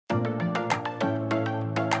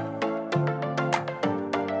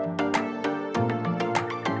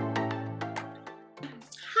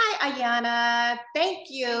Ayanna.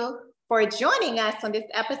 Thank you for joining us on this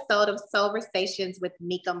episode of Conversations with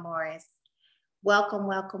Mika Morris. Welcome,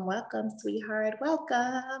 welcome, welcome, sweetheart.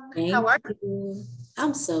 Welcome. How are you?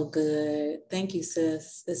 I'm so good. Thank you,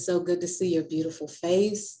 sis. It's so good to see your beautiful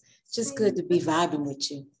face. Just good to be vibing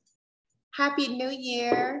with you. Happy New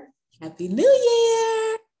Year. Happy New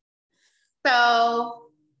Year. So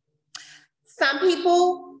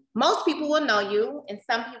most people will know you and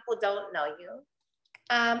some people don't know you.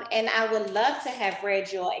 And I would love to have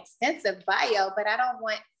read your extensive bio, but I don't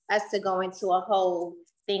want us to go into a whole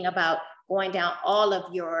thing about going down all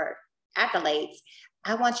of your accolades.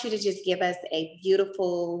 I want you to just give us a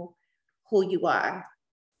beautiful who you are.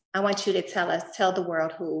 I want you to tell the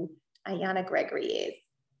world who Ayanna Gregory is.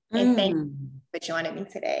 And thank you for joining me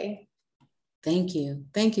today. Thank you.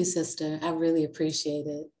 Thank you, sister. I really appreciate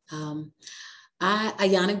it.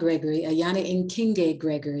 Ayanna Gregory, Ayanna Nkinge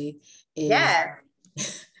Gregory is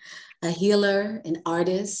a healer, an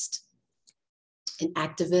artist, an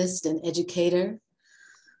activist, an educator,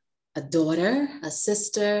 a daughter, a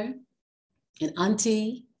sister, an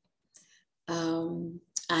auntie. I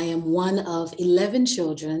am one of 11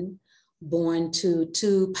 children born to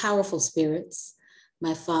two powerful spirits.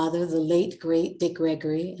 My father, the late, great Dick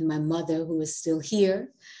Gregory, and my mother, who is still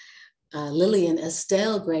here, Lillian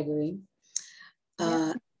Estelle Gregory.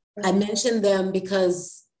 I mention them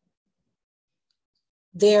because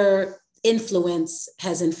their influence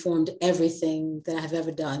has informed everything that I've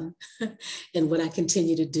ever done and what I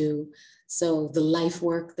continue to do. So the life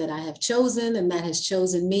work that I have chosen and that has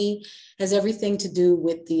chosen me has everything to do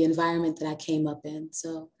with the environment that I came up in.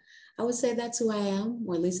 So I would say that's who I am,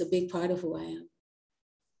 or at least a big part of who I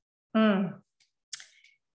am.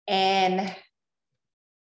 And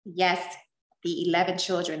yes, the 11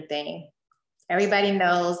 children thing. Everybody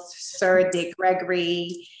knows Sir Dick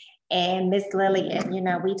Gregory and Miss Lillian. You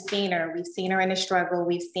know, we've seen her in the struggle.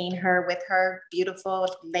 We've seen her with her beautiful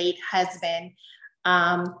late husband.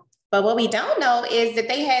 But what we don't know is that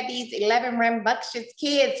they had these 11 rambunctious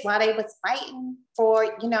kids while they was fighting for,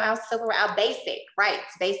 our basic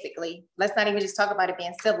rights, basically. Let's not even just talk about it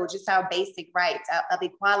being civil, just our basic rights of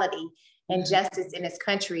equality and justice in this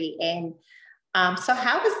country. And so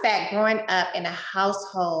how was that growing up in a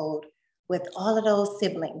household with all of those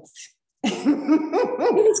siblings? It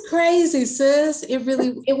was crazy, sis. It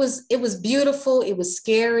was beautiful. It was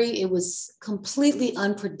scary. It was completely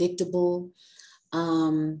unpredictable.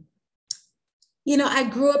 I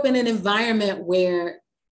grew up in an environment where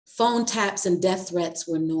phone taps and death threats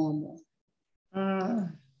were normal.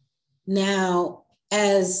 Now,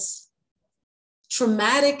 as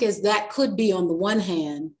traumatic as that could be on the one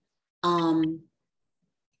hand,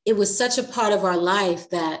 it was such a part of our life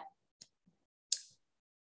that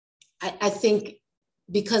I think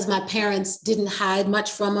because my parents didn't hide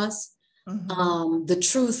much from us, the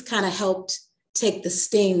truth kind of helped take the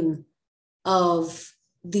sting of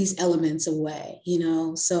these elements away,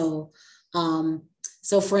 So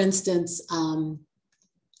for instance,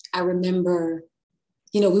 I remember,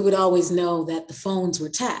 we would always know that the phones were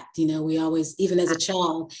tapped. We always, even as a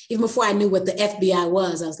child, even before I knew what the FBI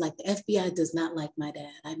was, I was like, the FBI does not like my dad.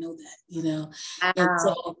 I know that, And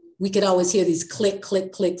so we could always hear these click,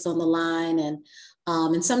 click, clicks on the line. And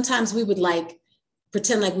sometimes we would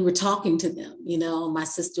pretend like we were talking to them. My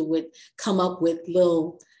sister would come up with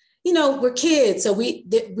little, we're kids. So we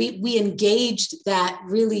engaged that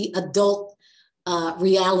really adult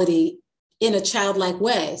reality in a childlike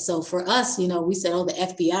way. So for us, we said, oh, the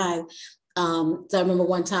FBI. So I remember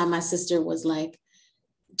one time my sister was like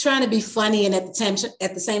trying to be funny. And at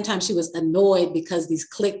the same time, she was annoyed because these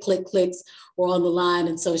click, click, clicks were on the line.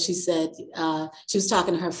 And so she said, she was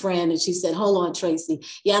talking to her friend and she said, hold on, Tracy.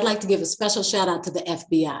 Yeah, I'd like to give a special shout out to the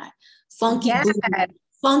FBI.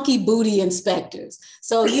 Funky booty inspectors.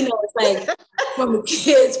 So, it's like from a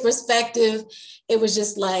kid's perspective, it was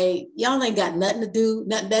just like, y'all ain't got nothing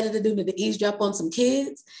better to do than to eavesdrop on some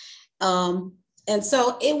kids. And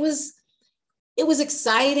so it was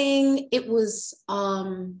exciting. It was,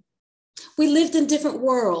 we lived in different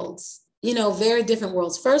worlds, very different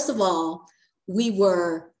worlds. First of all, we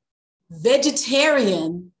were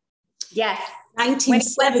vegetarian. Yes.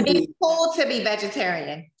 1970s. It's cool to be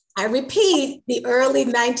vegetarian. I repeat, the early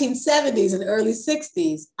 1970s and early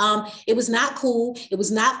 60s. It was not cool. It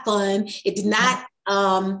was not fun. It did not,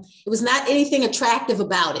 it was not anything attractive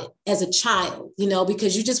about it as a child,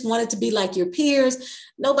 because you just wanted to be like your peers.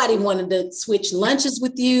 Nobody wanted to switch lunches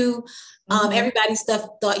with you. Everybody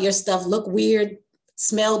thought your stuff looked weird,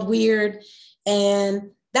 smelled weird.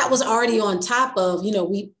 And that was already on top of,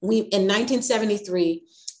 we in 1973,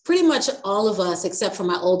 pretty much all of us, except for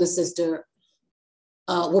my older sister,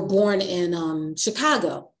 were born in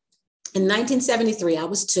Chicago. In 1973, I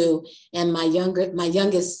was 2, and my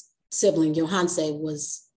youngest sibling, Johanse,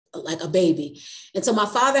 was like a baby. And so my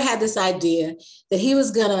father had this idea that he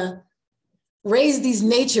was gonna raise these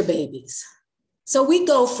nature babies. So we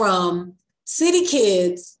go from city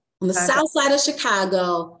kids on the south side of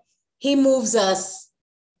Chicago. He moves us,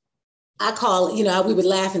 I call it, we would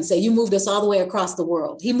laugh and say, you moved us all the way across the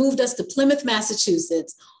world. He moved us to Plymouth,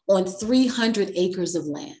 Massachusetts on 300 acres of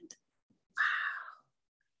land.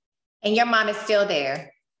 And your mom is still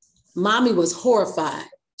there? Mommy was horrified.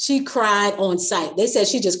 She cried on sight. They said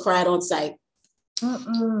she just cried on sight.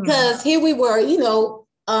 Because here we were,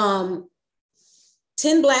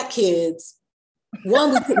 10 Black kids.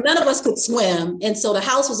 None of us could swim. And so the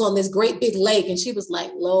house was on this great big lake. And she was like,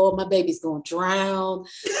 Lord, my baby's going to drown.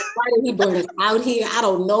 Why did he bring us out here? I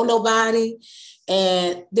don't know nobody.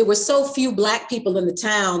 And there were so few Black people in the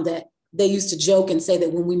town that they used to joke and say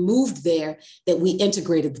that when we moved there, that we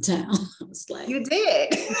integrated the town. I was like, you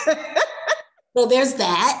did. So there's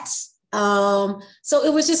that. So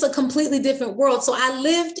it was just a completely different world. So I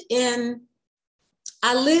lived in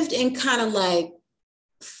kind of like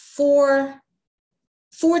four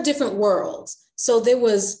different worlds. So there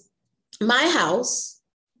was my house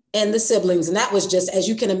and the siblings, and that was just, as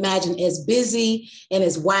you can imagine, as busy and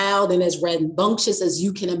as wild and as rambunctious as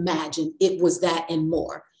you can imagine. It was that and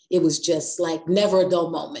more. It was just like never a dull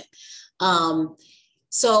moment. But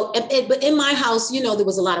in my house, there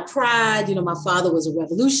was a lot of pride. My father was a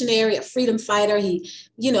revolutionary, a freedom fighter. He,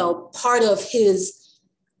 part of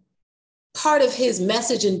his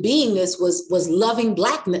message and beingness was loving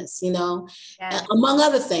Blackness, yes. Among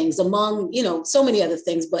other things, so many other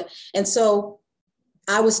things. And so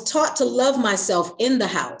I was taught to love myself in the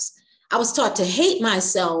house. I was taught to hate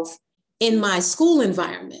myself in my school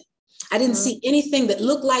environment. I didn't see anything that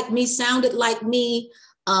looked like me, sounded like me,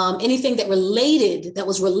 anything that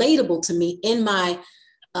was relatable to me in my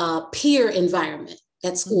peer environment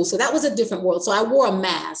at school. So that was a different world. So I wore a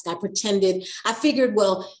mask. I pretended. I figured,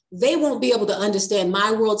 well, they won't be able to understand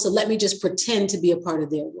my world, so let me just pretend to be a part of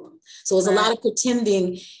their world. So it was a lot of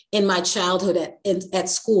pretending in my childhood at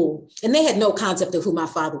school. And they had no concept of who my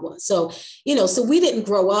father was. So, so we didn't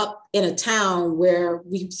grow up in a town where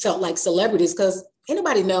we felt like celebrities, because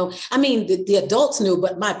anybody know? I mean, the adults knew,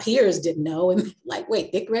 but my peers didn't know. And like,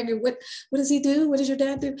 wait, Dick Gregory, what does he do? What does your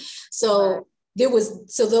dad do? So there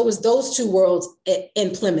was those two worlds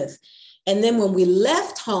in Plymouth. And then when we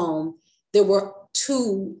left home, there were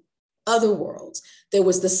 2 other worlds. There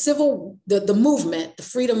was the movement, the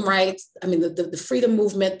freedom rights, the freedom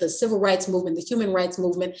movement, the civil rights movement, the human rights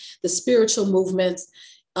movement, the spiritual movements.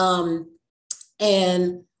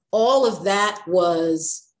 And all of that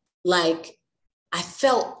was like, I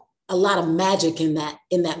felt a lot of magic in that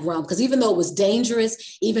realm, because even though it was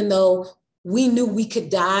dangerous, even though we knew we could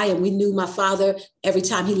die, and we knew my father, every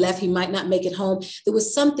time he left, he might not make it home, there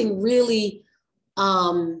was something really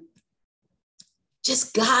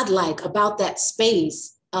just godlike about that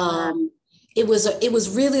space. It was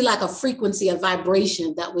really like a frequency, a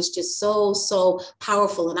vibration that was just so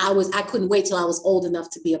powerful. And I couldn't wait till I was old enough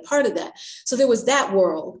to be a part of that. So there was that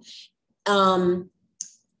world. And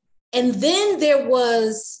then there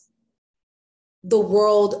was the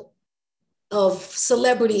world of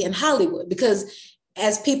celebrity in Hollywood, because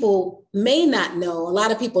as people may not know, a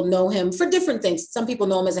lot of people know him for different things. Some people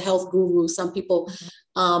know him as a health guru. Some people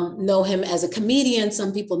know him as a comedian.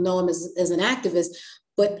 Some people know him as an activist,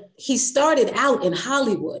 but he started out in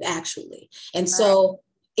Hollywood, actually. And so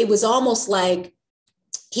it was almost like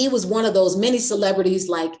he was one of those many celebrities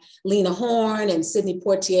like Lena Horne and Sidney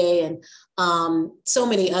Poitier and so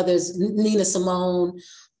many others, Nina Simone,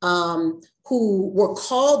 who were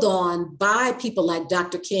called on by people like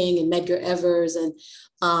Dr. King and Medgar Evers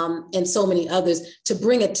and so many others to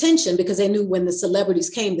bring attention, because they knew when the celebrities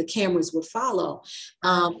came, the cameras would follow.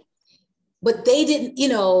 But they didn't,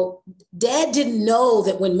 Dad didn't know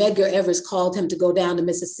that when Medgar Evers called him to go down to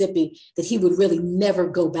Mississippi, that he would really never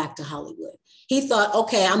go back to Hollywood. He thought,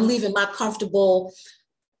 okay, I'm leaving my comfortable,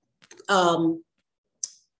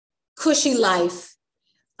 cushy life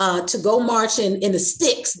to go march in the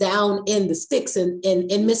sticks, down in the sticks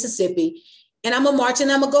in Mississippi. And I'm gonna march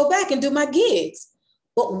and I'm gonna go back and do my gigs.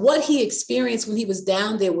 But what he experienced when he was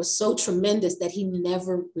down there was so tremendous that he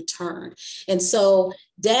never returned. And so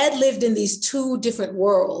Dad lived in these 2 different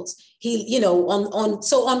worlds. He,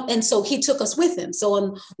 so he took us with him. So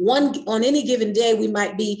on any given day, we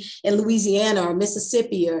might be in Louisiana or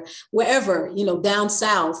Mississippi or wherever, down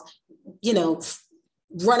south,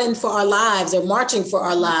 running for our lives or marching for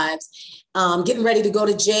our lives. getting ready to go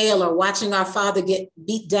to jail or watching our father get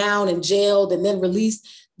beat down and jailed and then released.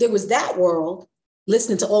 There was that world,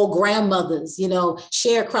 listening to old grandmothers,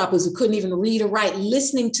 sharecroppers who couldn't even read or write,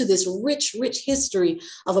 listening to this rich, rich history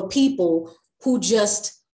of a people who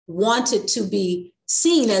just wanted to be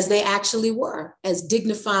seen as they actually were, as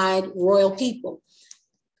dignified royal people.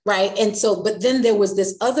 Right. And so, but then there was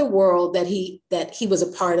this other world that he was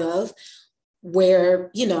a part of where,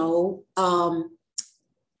 where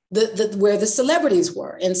the celebrities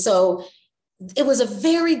were. And so it was a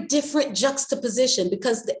very different juxtaposition,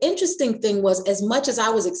 because the interesting thing was, as much as I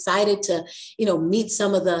was excited to, meet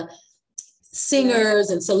some of the singers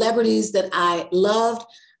and celebrities that I loved,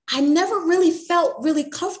 I never really felt really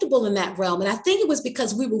comfortable in that realm. And I think it was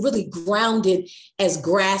because we were really grounded as a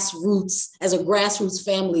grassroots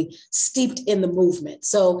family steeped in the movement.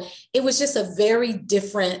 So it was just a very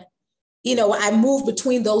different, I moved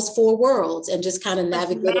between those four worlds and just kind of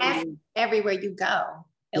navigated everywhere you go.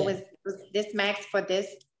 It was this max for this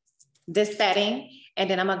setting. And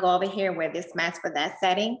then I'm gonna go over here where this max for that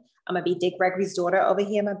setting. I'm gonna be Dick Gregory's daughter over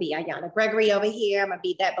here. I'm gonna be Ayanna Gregory over here. I'm gonna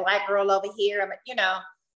be that Black girl over here.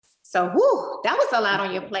 So that was a lot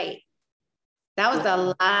on your plate. That was a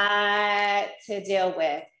lot to deal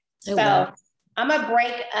with. So I'm gonna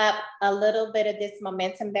break up a little bit of this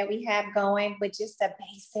momentum that we have going with just a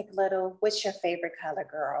basic little, what's your favorite color,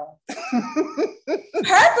 girl?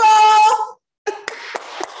 Purple!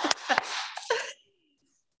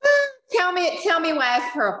 Tell me why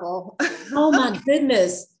it's purple. Oh my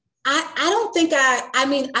goodness. I think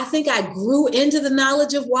I grew into the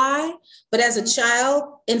knowledge of why, but as a child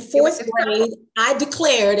in fourth grade, I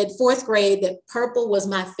declared at fourth grade that purple was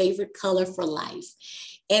my favorite color for life.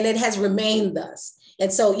 And it has remained thus.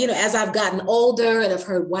 And so, as I've gotten older and I've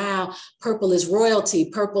heard, wow, purple is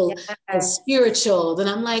royalty, purple is spiritual, then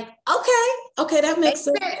I'm like, okay, that makes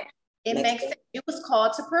sense. It makes sense. It was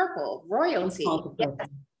called to purple, royalty. Yes,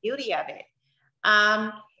 beauty of it.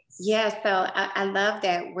 So I love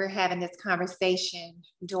that we're having this conversation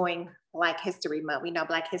during Black History Month. We know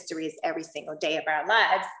Black history is every single day of our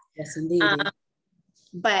lives. Yes, indeed.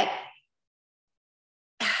 But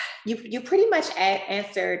you pretty much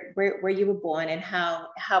answered where you were born and how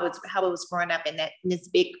it was growing up in this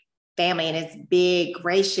big family and it's big,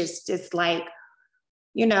 gracious, just like,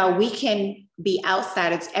 we can be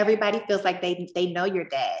outsiders. Everybody feels like they know your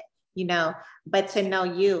dad, but to know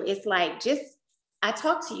you, it's like I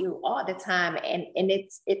talk to you all the time, and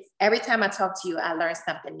it's every time I talk to you, I learn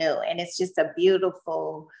something new, and it's just a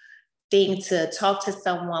beautiful thing to talk to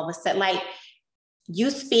someone with like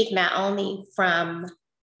you speak not only from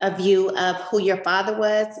a view of who your father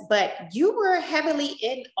was, but you were heavily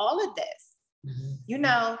in all of this,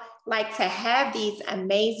 like to have these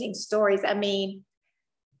amazing stories. I mean,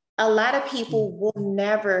 a lot of people will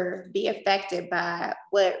never be affected by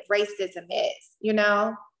what racism is, and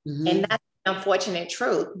that's unfortunate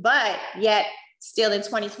truth, but yet still in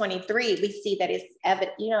 2023 we see that it's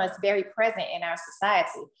evident, it's very present in our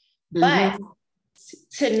society. But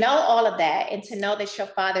to know all of that and to know that your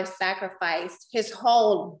father sacrificed his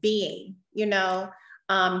whole being, your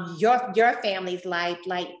family's life,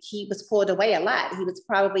 like he was pulled away a lot. He was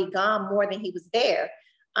probably gone more than he was there.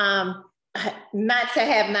 Not to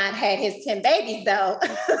have not had his 10 babies though.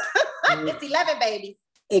 It's 11 babies.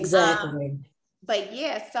 Exactly. But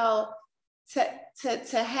yeah, so to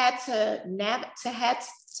have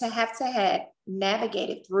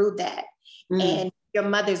navigated through that, and your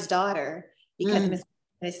mother's daughter, because Miss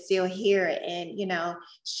is still here, and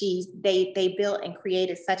they built and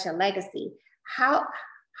created such a legacy. How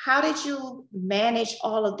did you manage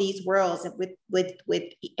all of these worlds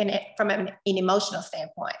from an emotional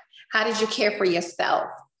standpoint? How did you care for yourself?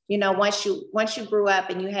 Once you grew up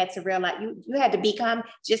and you had to realize you had to become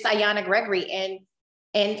just Ayanna Gregory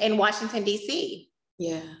in Washington, D.C.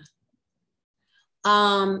 Yeah.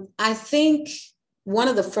 I think one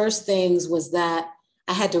of the first things was that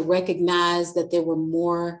I had to recognize that there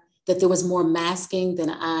was more masking than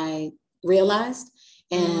I realized.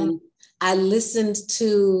 And I listened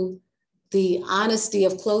to the honesty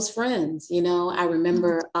of close friends. I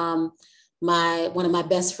remember one of my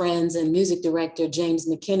best friends and music director, James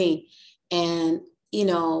McKinney, and,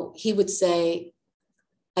 he would say,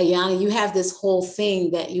 Ayanna, you have this whole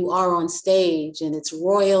thing that you are on stage and it's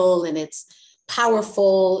royal and it's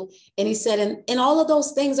powerful. And he said, and all of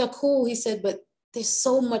those things are cool. He said, but there's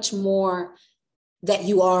so much more that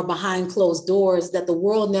you are behind closed doors that the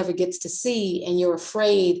world never gets to see. And you're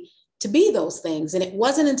afraid to be those things. And it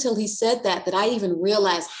wasn't until he said that I even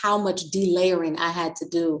realized how much delayering I had to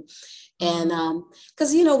do. And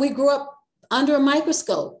because, we grew up under a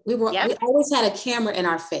microscope. We Yep. always had a camera in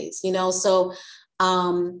our face, you know? So,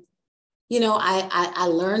 you know, I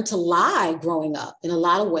learned to lie growing up in a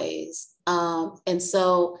lot of ways. And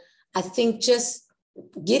so I think just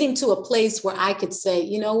getting to a place where I could say,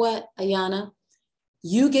 you know what, Ayanna,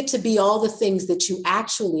 you get to be all the things that you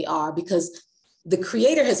actually are, because the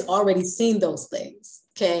creator has already seen those things.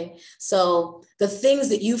 Okay. So the things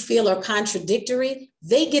that you feel are contradictory,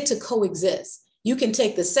 they get to coexist. You can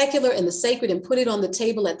take the secular and the sacred and put it on the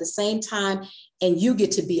table at the same time, and you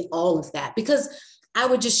get to be all of that. Because I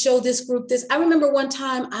would just show this group this. I remember one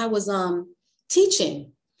time I was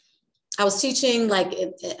teaching. I was teaching like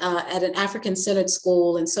at an African-centered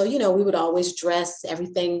school. And so, you know, we would always dress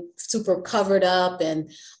everything super covered up,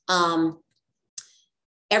 and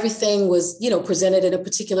everything was, you know, presented in a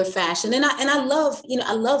particular fashion. And I love, you know,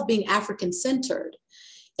 I love being African-centered.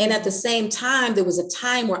 And at the same time, there was a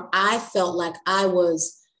time where I felt like I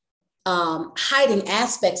was hiding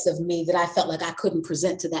aspects of me that I felt like I couldn't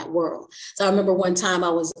present to that world. So I remember one time I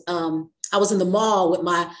was in the mall with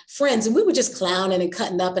my friends, and we were just clowning and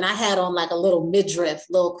cutting up. And I had on like a little midriff,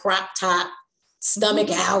 little crop top, stomach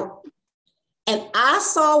out. And I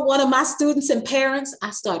saw one of my students and parents.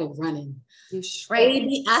 I started running. You shrank.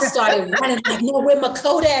 Baby, I started running like, no, with my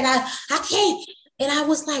coat, and I can't. And I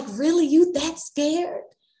was like, really, you that scared?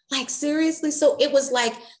 Like, seriously? So it was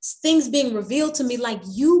like things being revealed to me, like,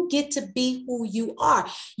 you get to be who you are.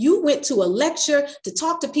 You went to a lecture to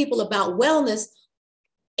talk to people about wellness,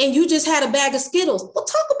 and you just had a bag of Skittles. Well,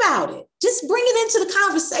 talk about it. Just bring it into the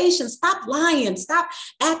conversation. Stop lying. Stop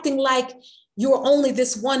acting like you're only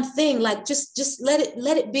this one thing. Like, just let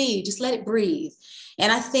it be. Just let it breathe.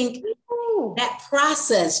 And I think that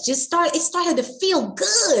process it started to feel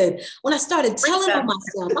good when I started telling on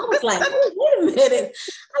myself. I was like, oh, wait a minute,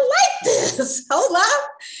 I like this. Hold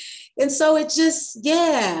up. And so it just,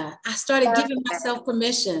 I started giving myself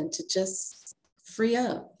permission to just free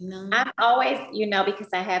up, you know? I'm always, you know, because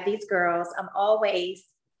I have these girls, I'm always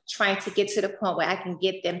trying to get to the point where I can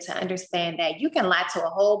get them to understand that you can lie to a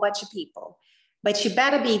whole bunch of people, but you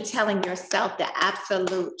better be telling yourself the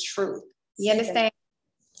absolute truth. You understand?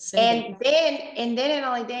 And then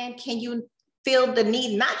only then can you feel the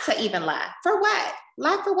need not to even lie. For what?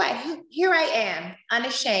 Lie for what? Here I am,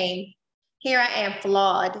 unashamed. Here I am,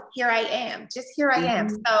 flawed. Here I am. Just here I am.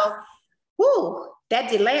 So, that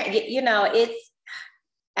delay, you know,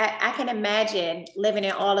 I can imagine living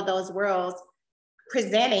in all of those worlds,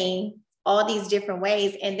 presenting all these different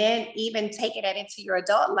ways, and then even taking that into your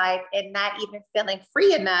adult life and not even feeling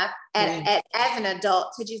free enough as an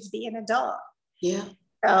adult to just be an adult. Yeah.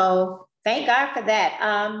 So thank God for that.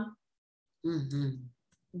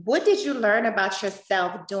 What did you learn about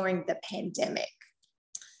yourself during the pandemic?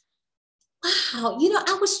 Wow, you know,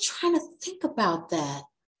 I was trying to think about that.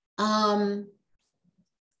 I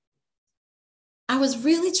was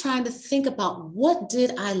really trying to think about, what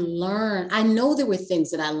did I learn? I know there were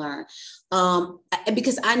things that I learned,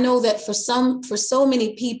 because I know that for so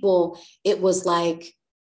many people, it was like,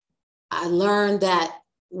 I learned that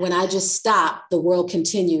when I just stop, the world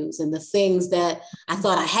continues, and the things that I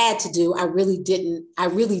thought I had to do, I really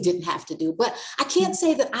didn't have to do. But I can't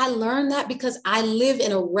say that I learned that, because I live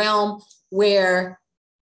in a realm where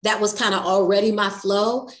that was kind of already my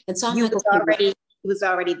flow. And so I'm like, it was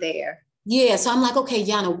already there. Yeah. So I'm like, okay,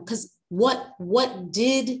 Yana, because what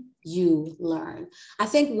did you learn? I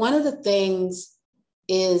think one of the things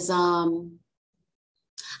is I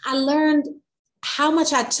learned how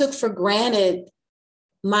much I took for granted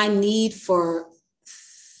my need for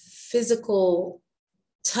physical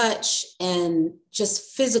touch and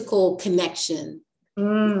just physical connection.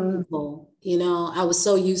 You know, I was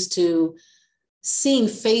so used to seeing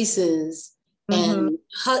faces and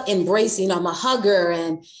embracing. You know, I'm a hugger,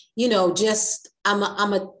 and, you know, just I'm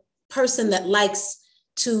a person that likes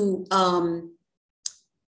to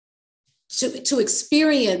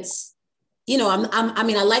experience. You know, I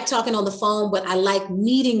mean, I like talking on the phone, but I like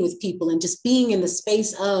meeting with people and just being in the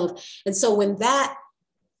space of. And so when that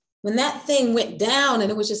thing went down, and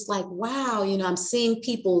it was just like, wow, you know, I'm seeing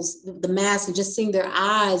the mask and just seeing their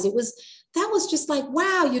eyes. That was just like,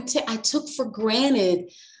 wow, I took for granted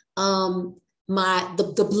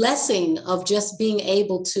the blessing of just being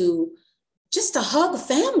able to hug a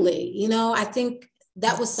family. You know, I think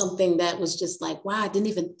that was something that was just like, wow, I didn't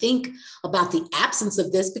even think about the absence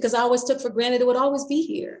of this, because I always took for granted it would always be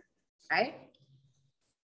here. Right?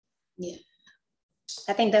 Yeah.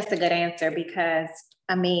 I think that's a good answer, because,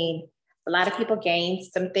 I mean, a lot of people gained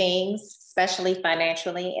some things, especially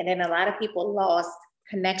financially, and then a lot of people lost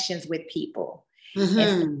connections with people.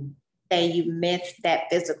 And so you missed that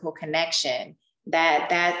physical connection.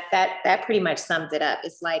 That pretty much sums it up.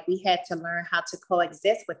 It's like we had to learn how to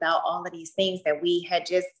coexist without all of these things that we had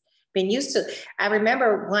just been used to. I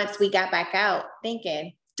remember once we got back out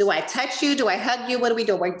thinking, do I touch you? Do I hug you? What are we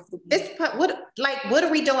doing? What are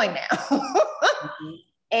we doing now? Mm-hmm.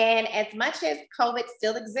 And as much as COVID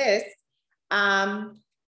still exists,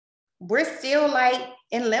 we're still like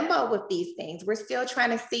in limbo with these things. We're still trying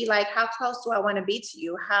to see like, how close do I want to be to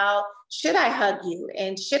you? How should I hug you?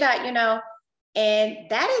 And should I, and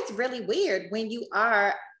that is really weird when you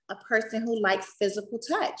are a person who likes physical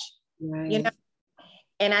touch, right.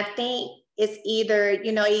 And I think it's either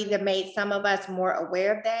made some of us more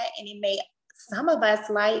aware of that, and it made some of us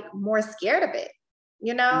like more scared of it,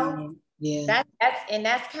 Yeah.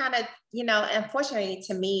 That's kind of, unfortunately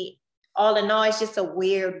to me, all in all, it's just a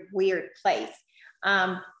weird place.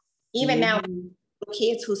 Even now,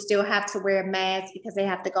 kids who still have to wear masks because they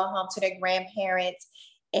have to go home to their grandparents,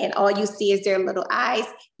 and all you see is their little eyes.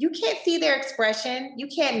 You can't see their expression. You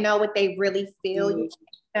can't know what they really feel. You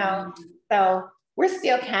can't know. So we're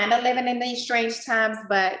still kind of living in these strange times,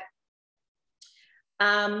 but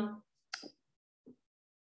how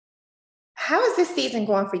is this season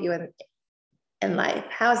going for you in life?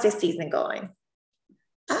 How is this season going?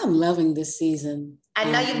 I'm loving this season. I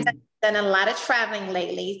know you've done a lot of traveling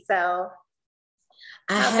lately, so.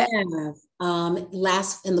 I have.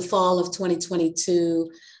 In the fall of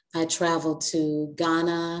 2022, I traveled to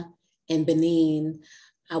Ghana and Benin.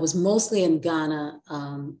 I was mostly in Ghana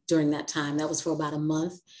during that time. That was for about a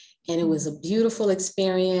month, and it was a beautiful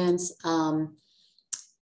experience.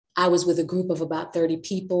 I was with a group of about 30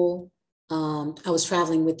 people. I was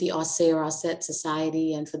traveling with the Osset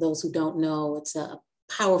Society, and for those who don't know, it's a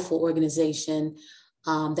powerful organization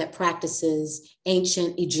that practices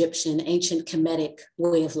ancient Egyptian, ancient Kemetic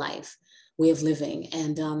way of living.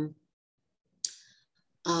 And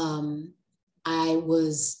I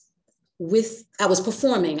was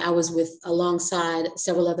performing. I was alongside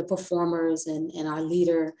several other performers and our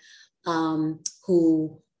leader,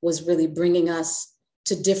 who was really bringing us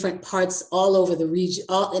to different parts all over the region,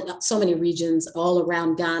 in so many regions all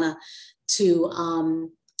around Ghana, to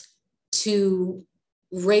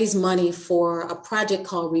raise money for a project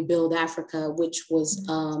called Rebuild Africa, which was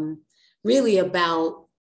really about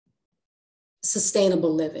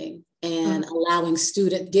sustainable living and allowing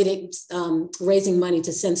raising money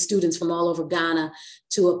to send students from all over Ghana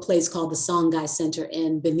to a place called the Songhai Center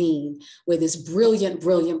in Benin, where this brilliant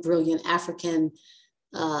African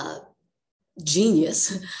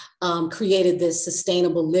genius created this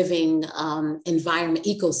sustainable living environment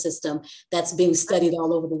ecosystem that's being studied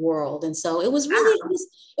all over the world. And so it was really,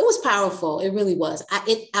 it was powerful. It really was.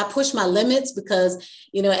 I pushed my limits because,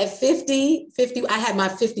 at 50, I had my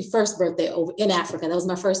 51st birthday over in Africa. That was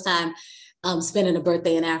my first time spending a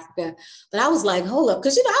birthday in Africa. But I was like, hold up,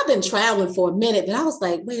 because, I've been traveling for a minute, but I was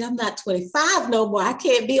like, wait, I'm not 25 no more. I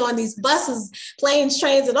can't be on these buses, planes,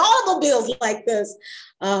 trains, and automobiles like this.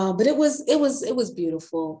 But it was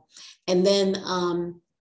beautiful. And then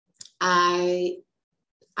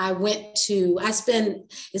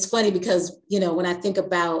it's funny because, when I think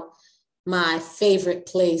about my favorite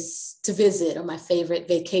place to visit or my favorite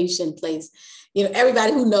vacation place,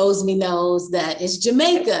 everybody who knows me knows that it's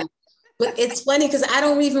Jamaica. But it's funny because I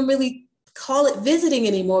don't even really call it visiting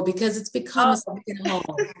anymore because it's become a second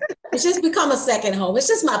home. It's just become a second home. It's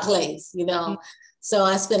just my place, So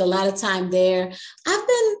I spent a lot of time there.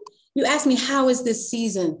 You asked me, how is this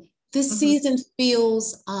season? This season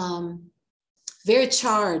feels very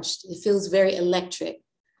charged. It feels very electric.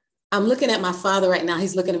 I'm looking at my father right now.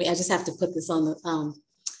 He's looking at me. I just have to put this on the,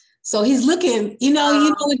 so he's looking,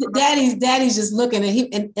 daddy's just looking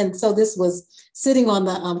and so this was sitting on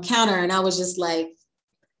the counter, and I was just like,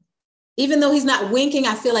 even though he's not winking,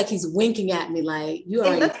 I feel like he's winking at me like, you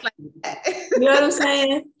already, looks like that. You know what I'm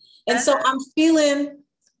saying? And so I'm feeling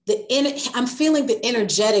the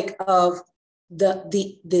energetic of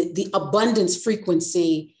the abundance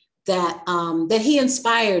frequency that he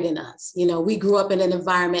inspired in us. We grew up in an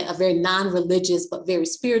environment, a very non-religious, but very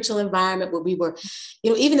spiritual environment where we were,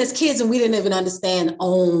 even as kids, and we didn't even understand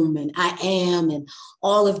Om and I am and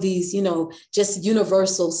all of these, just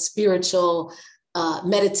universal spiritual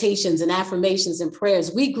meditations and affirmations and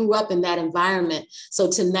prayers. We grew up in that environment.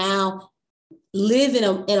 So to now live in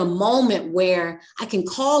a moment where I can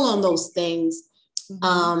call on those things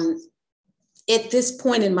at this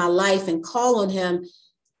point in my life and call on him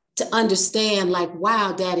to understand, like,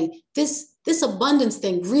 wow, Daddy, this abundance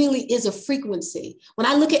thing really is a frequency. When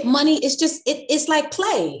I look at money, it's just, it's like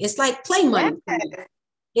play. It's like play money. Yes.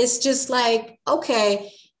 It's just like,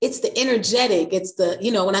 okay, it's the energetic, it's the,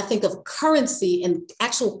 you know, when I think of currency and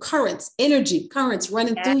actual currents, energy currents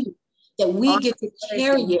running through you, that we get to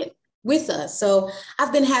carry it with us. So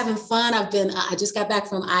I've been having fun. I just got back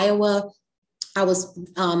from Iowa. I was,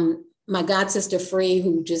 my god sister Free,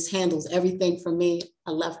 who just handles everything for me.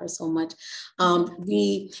 I love her so much.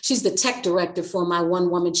 She's the tech director for my one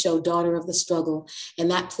woman show, Daughter of the Struggle. And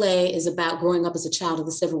that play is about growing up as a child of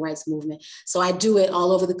the civil rights movement. So I do it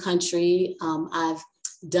all over the country. I've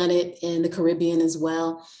done it in the Caribbean as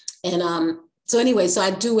well. And so anyway, so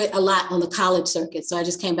I do it a lot on the college circuit. So I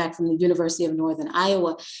just came back from the University of Northern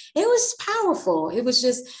Iowa. It was powerful. It was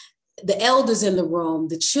just the elders in the room,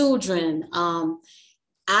 the children.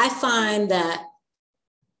 I find that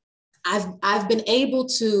I've been able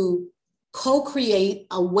to co-create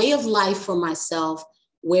a way of life for myself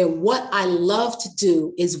where what I love to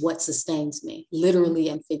do is what sustains me, literally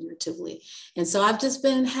and figuratively. And so I've just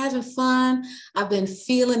been having fun. I've been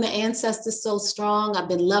feeling the ancestors so strong. I've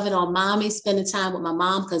been loving on mommy, spending time with my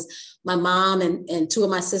mom, because my mom and two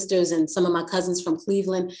of my sisters and some of my cousins from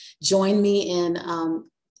Cleveland joined me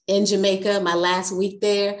in Jamaica, my last week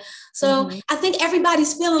there. So I think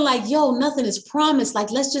everybody's feeling like, yo, nothing is promised.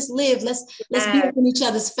 Like, let's just live. Let's be up in each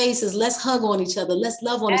other's faces. Let's hug on each other. Let's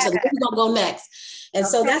love on each other. Where we gonna go next? And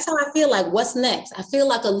so that's how I feel like, what's next? I feel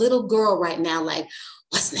like a little girl right now, like,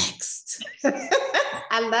 what's next?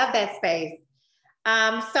 I love that space.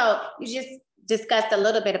 So you just discussed a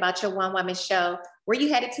little bit about your one woman show. Where are you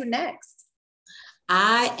headed to next?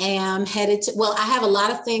 I am headed to, well, I have a lot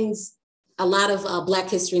of things, a lot of Black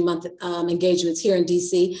History Month engagements here in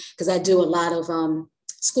DC, because I do a lot of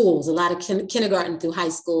schools, a lot of kindergarten through high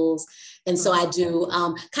schools. And so I do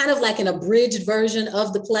kind of like an abridged version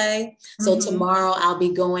of the play. So tomorrow I'll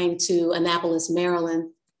be going to Annapolis,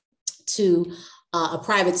 Maryland, to a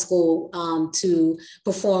private school to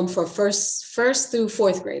perform for first through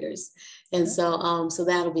fourth graders. And so so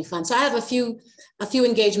that'll be fun. So I have a few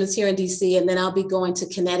engagements here in DC, and then I'll be going to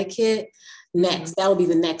Connecticut next. That'll be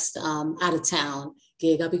the next out of town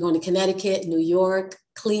gig. I'll be going to Connecticut, New York,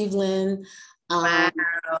 Cleveland. Wow.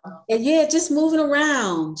 And yeah, just moving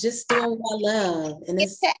around, just doing what I love. And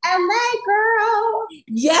it's LA, girl.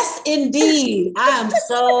 Yes, indeed. I am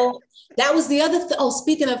so, that was the other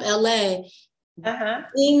speaking of LA,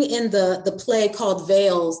 being in the play called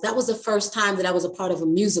Veils, that was the first time that I was a part of a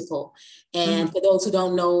musical. And for those who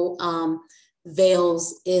don't know,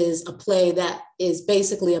 Veils is a play that is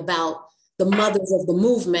basically about the mothers of the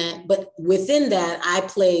movement, but within that, I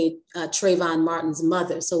played Trayvon Martin's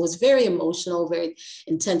mother. So it was very emotional, very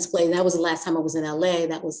intense play. That was the last time I was in LA.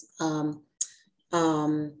 That was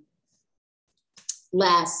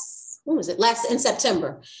last in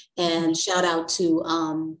September. And shout out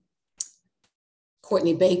to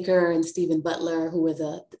Courtney Baker and Stephen Butler, who were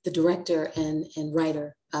the director and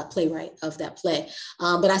writer, playwright of that play.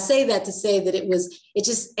 But I say that to say that it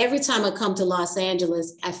just, every time I come to Los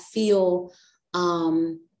Angeles, I feel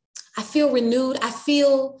renewed. I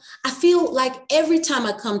feel like every time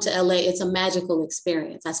I come to LA, it's a magical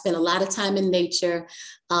experience. I spend a lot of time in nature.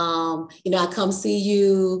 I come see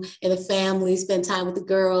you and the family, spend time with the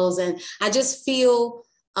girls, and I just feel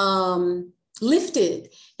lifted.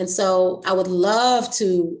 And so I would love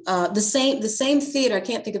to, the same theater, I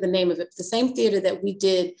can't think of the name of it, the same theater that we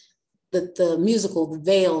did the musical, The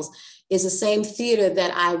Veils, is the same theater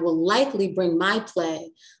that I will likely bring my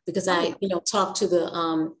play, because I, talked to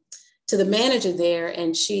the manager there,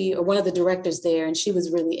 and or one of the directors there, and she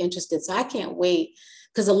was really interested. So I can't wait,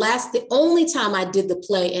 because the only time I did the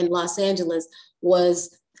play in Los Angeles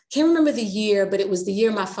was, can't remember the year, but it was the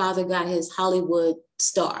year my father got his Hollywood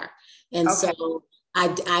star. And so I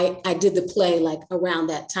did the play like around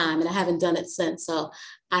that time, and I haven't done it since. So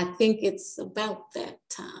I think it's about that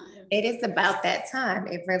time. It is about that time.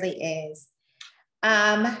 It really is.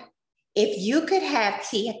 If you could have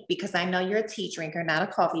tea, because I know you're a tea drinker, not a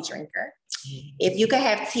coffee drinker. If you could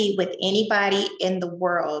have tea with anybody in the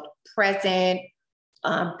world, present,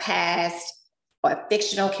 past, or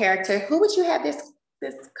fictional character, who would you have this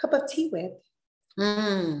cup of tea with?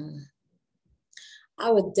 I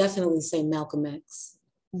would definitely say Malcolm X.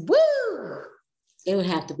 Woo! It would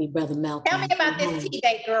have to be Brother Malcolm. Tell me about this tea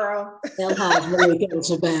day, girl.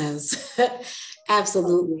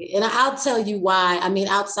 Absolutely. And I'll tell you why. I mean,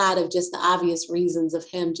 outside of just the obvious reasons of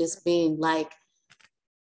him just being like,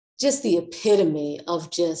 just the epitome of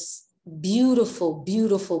just beautiful,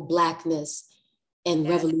 beautiful Blackness and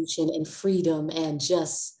revolution and freedom, and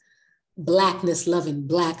just Blackness loving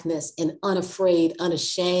Blackness, and unafraid,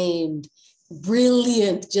 unashamed,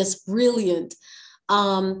 brilliant, just brilliant.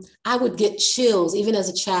 I would get chills even as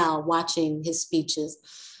a child watching his speeches.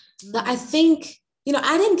 But I think you know,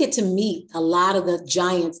 I didn't get to meet a lot of the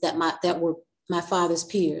giants that were my father's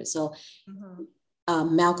peers. So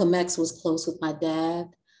Malcolm X was close with my dad.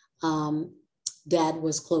 Dad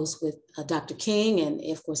was close with Dr. King, and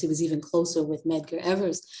of course, he was even closer with Medgar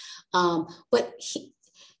Evers. But he,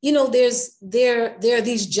 you know, there are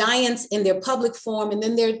these giants in their public form, and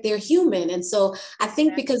then they're human. And so I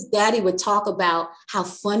think because Daddy would talk about how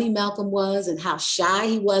funny Malcolm was and how shy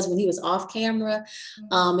he was when he was off camera,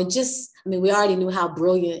 and just, I mean, we already knew how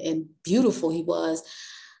brilliant and beautiful he was.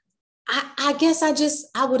 I guess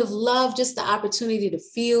I would have loved just the opportunity to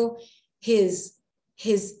feel his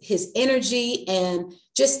energy and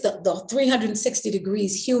just the 360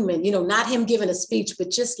 degrees human, you know, not him giving a speech, but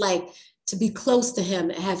just like to be close to him,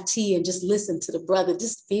 to have tea and just listen to the brother,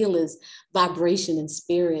 just feel his vibration and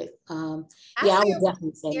spirit. I would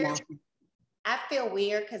definitely say Malcolm. I feel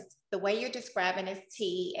weird because the way you're describing his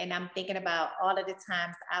tea, and I'm thinking about all of the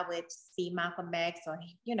times I would see Malcolm X or,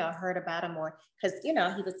 you know, heard about him, or because, you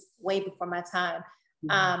know, he was way before my time.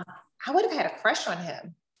 I would have had a crush on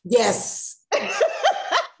him. Yes.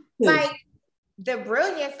 Like the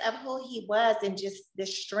brilliance of who he was and just the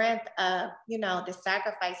strength of, you know, the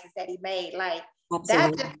sacrifices that he made. Like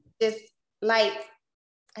Absolutely. that just like,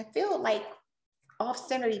 I feel like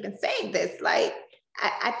off-centered even saying this, like,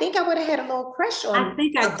 I think I would have had a little crush on him. I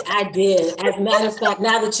think I did. As a matter of fact,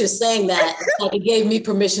 now that you're saying that, it's like it gave me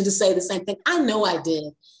permission to say the same thing. I know I did.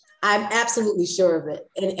 I'm absolutely sure of it.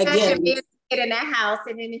 And again, being in that house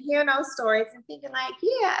and then hearing those stories and thinking like,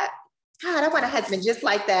 yeah, God, I want a husband just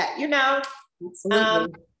like that, you know?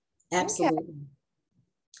 Absolutely. Absolutely.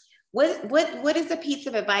 Okay. What is a piece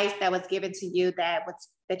of advice that was given to you that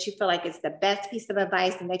you feel like is the best piece of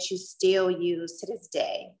advice and that you still use to this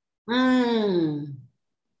day? I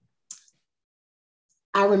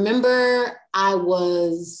remember I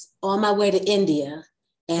was on my way to India,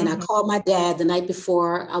 and I called my dad the night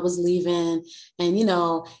before I was leaving. And, you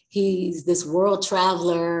know, he's this world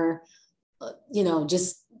traveler, you know,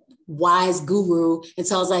 just wise guru. And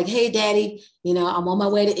so I was like, hey, Daddy, you know, I'm on my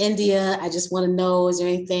way to India. I just want to know, is there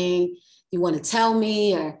anything you want to tell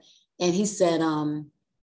me? And he said,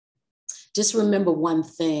 just remember one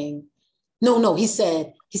thing. No, he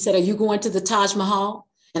said, are you going to the Taj Mahal?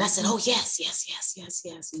 And I said, oh, yes.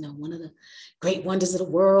 You know, one of the great wonders of the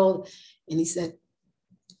world. And he said,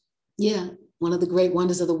 yeah, one of the great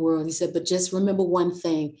wonders of the world. He said, but just remember one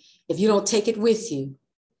thing. If you don't take it with you,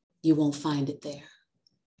 you won't find it there.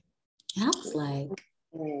 And I was like,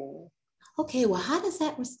 okay, well, how does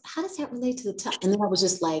that relate to the Taj? And then I was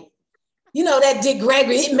just like, you know, that Dick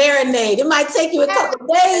Gregory, it marinate. It might take you a couple of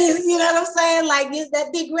days. You know what I'm saying? Like,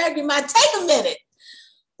 that Dick Gregory might take a minute.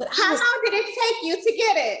 But how long did it take you to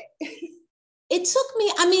get it? It took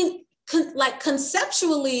me, I mean,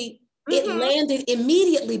 conceptually, it landed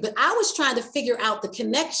immediately, but I was trying to figure out the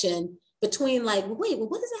connection between like, wait, well,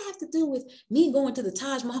 what does that have to do with me going to the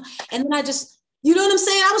Taj Mahal? And then I just, you know what I'm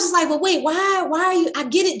saying? I was just like, well, wait, why are you, I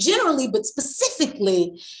get it generally, but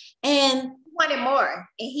specifically. And wanted more.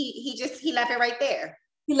 And he left it right there.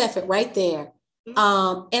 He left it right there.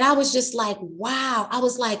 And I was just like, wow. I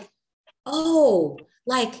was like, oh,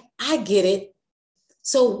 like, I get it.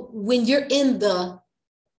 So when you're in the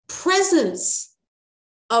presence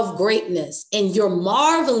of greatness and you're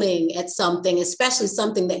marveling at something, especially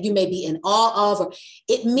something that you may be in awe of, or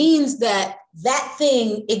it means that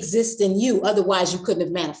thing exists in you. Otherwise, you couldn't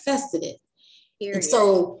have manifested it. Period. And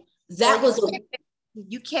so that was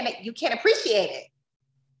you can't appreciate it.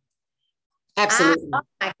 Absolutely. Oh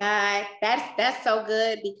my God, that's so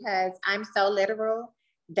good, because I'm so literal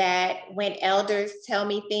that when elders tell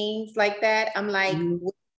me things like that, I'm like, I mean,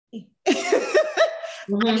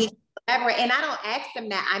 whatever. And I don't ask them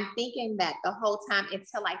that. I'm thinking that the whole time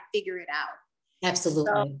until I figure it out.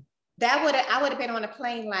 Absolutely. So I would have been on a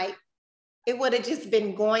plane, like it would have just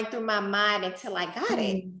been going through my mind until I got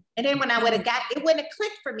it. And then when I would have it wouldn't have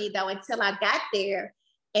clicked for me though until I got there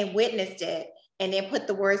and witnessed it and then put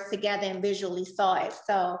the words together and visually saw it.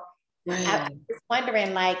 So I was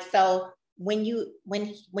wondering, like, so when you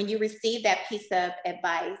receive that piece of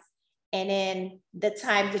advice and in the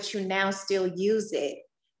time that you now still use it,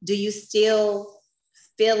 do you still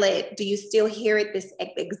feel it? Do you still hear it this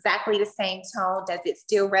exactly the same tone? Does it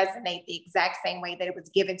still resonate the exact same way that it was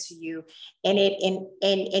given to you? And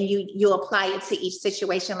you apply it to each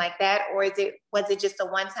situation like that? Or was it just a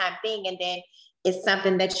one-time thing and then it's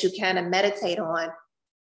something that you kind of meditate on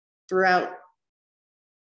throughout?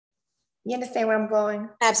 You understand where I'm going?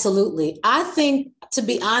 Absolutely. I think, to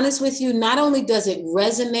be honest with you, not only does it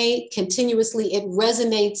resonate continuously, it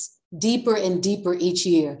resonates deeper and deeper each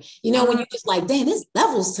year. You know, when you're just like, dang, there's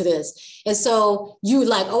levels to this. And so you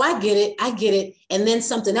like, oh, I get it. I get it. And then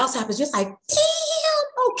something else happens. Just like, damn,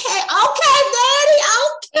 okay, daddy,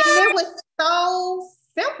 okay. And it was so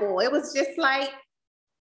simple. It was just like,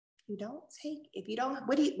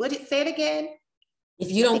 what did it say it again? If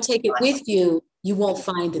you don't take it with you, you won't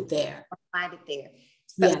find it there. Find it there.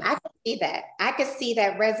 So yeah. I could see that. I could see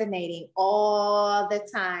that resonating all the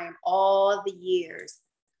time, all the years.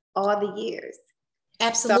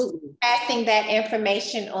 Absolutely. So passing that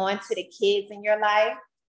information on to the kids in your life.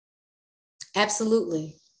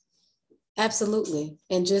 Absolutely.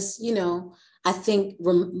 And just, you know, I think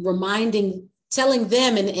telling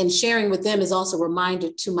them and sharing with them is also a reminder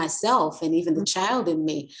to myself and even the child in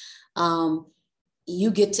me.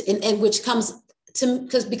 You get to, and which comes to,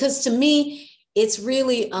 because to me, it's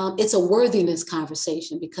really, it's a worthiness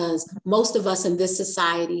conversation, because most of us in this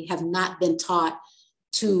society have not been taught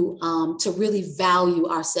to really value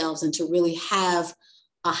ourselves and to really have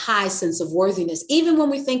a high sense of worthiness, even when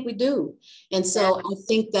we think we do. And so I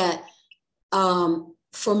think that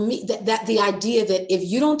for me, that the idea that if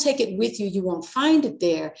you don't take it with you, you won't find it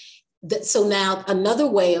there. So now another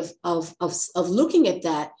way of looking at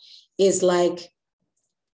that is like,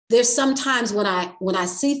 there's sometimes when I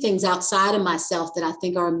see things outside of myself that I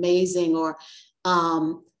think are amazing, or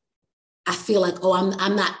I feel like, oh,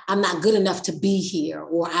 I'm not good enough to be here,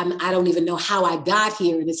 or I don't even know how I got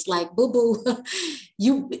here. And it's like, boo-boo,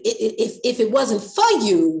 if it wasn't for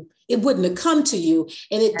you, it wouldn't have come to you.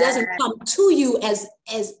 And it doesn't come to you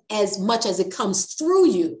as much as it comes through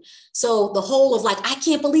you. So the whole of like, I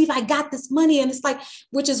can't believe I got this money. And it's like,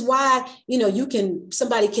 which is why, you know,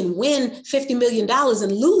 somebody can win $50 million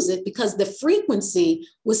and lose it, because the frequency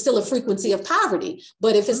was still a frequency of poverty.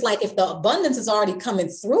 But if it's like, if the abundance is already coming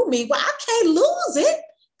through me, well, I can't lose it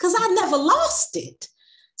because I never lost it.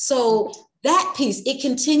 So that piece, it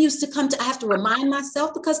continues to come to, I have to remind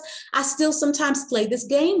myself, because I still sometimes play this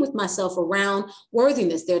game with myself around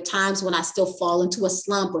worthiness. There are times when I still fall into a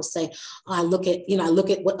slump or say, oh, I look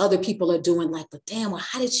at what other people are doing, like, but damn, well,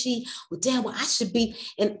 how did she, well, damn, well, I should be,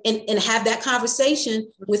 and have that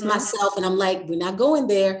conversation with myself. And I'm like, we're not going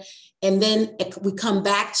there. And then we come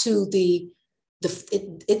back to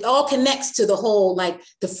it all connects to the whole, like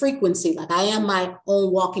the frequency, like I am my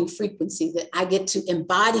own walking frequency, that I get to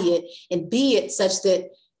embody it and be it, such that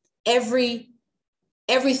every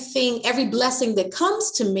blessing that comes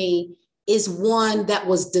to me is one that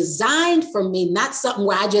was designed for me, not something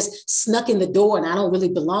where I just snuck in the door and I don't really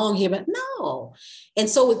belong here, but no. And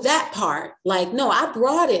so with that part, like, no, I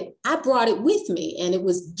brought it with me, and it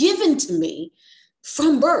was given to me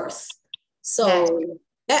from birth. So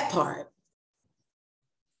that part.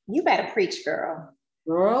 You better preach, girl.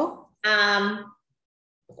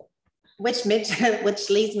 Which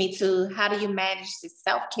leads me to, how do you manage this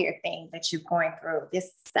self-care thing that you're going through?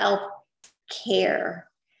 This self-care.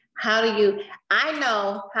 I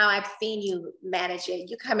know how I've seen you manage it.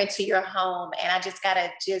 You come into your home, and I just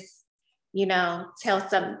gotta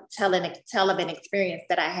tell of an experience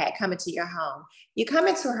that I had coming to your home. You come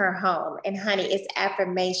into her home, and honey, it's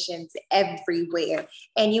affirmations everywhere.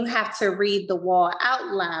 And you have to read the wall out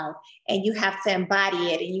loud, and you have to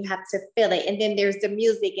embody it, and you have to feel it. And then there's the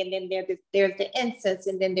music, and then there's the incense,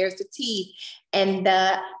 and then there's the tea and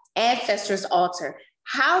the ancestors' altar.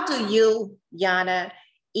 How do you, Yana,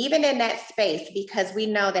 even in that space, because we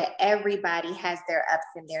know that everybody has their ups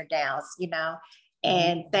and their downs,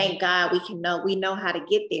 and thank God we know how to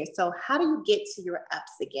get there. So how do you get to your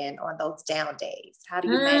ups again on those down days? How do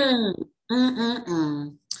you manage?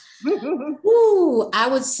 Ooh, I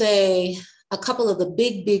would say a couple of the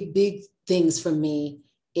big things for me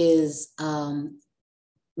is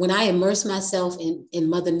when I immerse myself in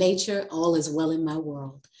Mother Nature, all is well in my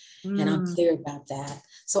world. And I'm clear about that.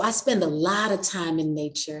 So I spend a lot of time in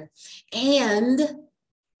nature, and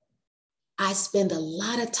I spend a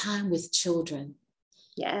lot of time with children.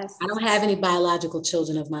 Yes. I don't have any biological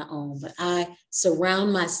children of my own, but I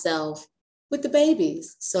surround myself with the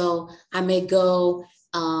babies. So I may go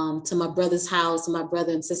to my brother's house, my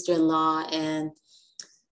brother and sister-in-law, and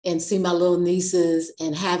see my little nieces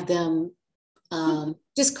and have them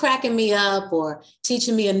just cracking me up, or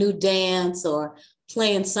teaching me a new dance, or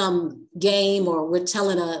playing some game, or we're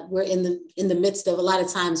in the midst of, a lot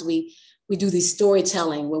of times we do these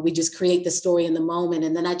storytelling where we just create the story in the moment.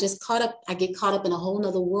 And then I get caught up in a whole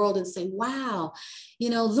nother world and say, wow,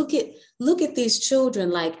 look at these children,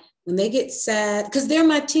 like when they get sad, because they're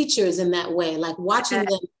my teachers in that way, like watching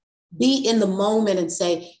them be in the moment and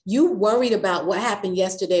say, you worried about what happened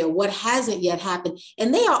yesterday or what hasn't yet happened.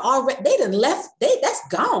 And they are already, they done left, that's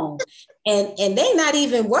gone. And they not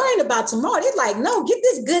even worrying about tomorrow. They're like, no, get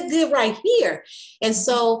this good right here. And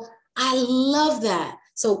so I love that.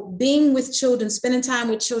 So being with children, spending time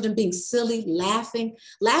with children, being silly, laughing.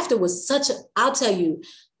 Laughter was I'll tell you,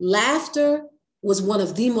 laughter was one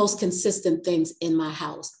of the most consistent things in my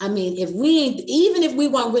house. I mean, even if we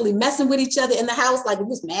weren't really messing with each other in the house, like we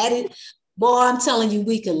was mad at, boy, I'm telling you,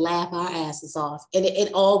 we could laugh our asses off and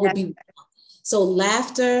it all would be. So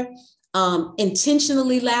laughter,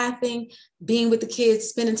 intentionally laughing, being with the kids,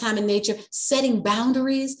 spending time in nature, setting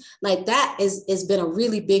boundaries, like that has been a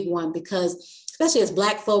really big one, because especially as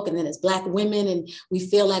Black folk and then as Black women, and we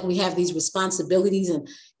feel like we have these responsibilities and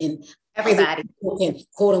everybody can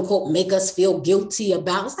quote unquote make us feel guilty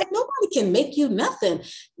about. It's like, nobody can make you nothing.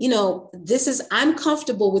 You know, I'm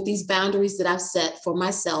comfortable with these boundaries that I've set for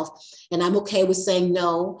myself. And I'm okay with saying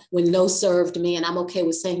no when no served me. And I'm okay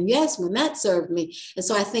with saying yes when that served me. And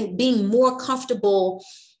so I think being more comfortable,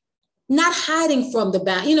 not hiding from the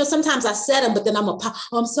bound. You know, sometimes I said them, but then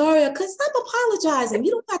I'm sorry, because I'm apologizing.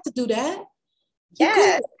 You don't have to do that.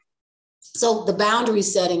 Yeah. So the boundary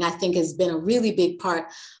setting, I think, has been a really big part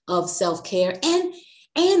of self-care, and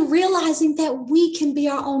realizing that we can be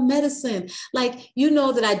our own medicine. Like, you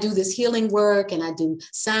know, that I do this healing work and I do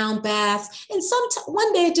sound baths. And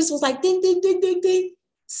one day it just was like, ding, ding, ding, ding, ding.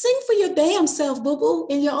 Sing for your damn self, boo-boo,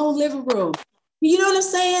 in your own living room. You know what I'm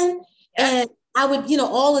saying? Yeah. And I would, you know,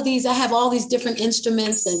 all of these, I have all these different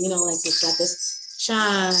instruments, and, you know, like it's got this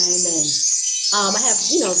chime, and I have,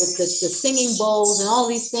 you know, the singing bowls and all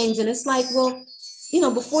these things. And it's like, well, you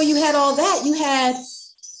know, before you had all that, you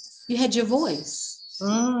had your voice,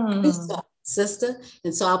 sister.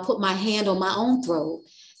 And so I'll put my hand on my own throat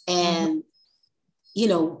and, you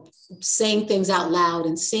know, saying things out loud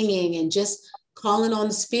and singing and just calling on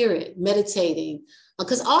the spirit, meditating.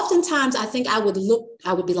 Because oftentimes I think I would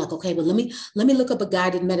be like, okay, but let me look up a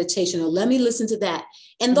guided meditation, or let me listen to that.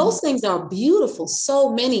 And those things are beautiful.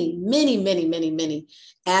 So many, many, many, many, many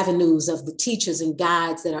avenues of the teachers and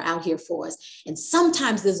guides that are out here for us. And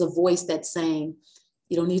sometimes there's a voice that's saying,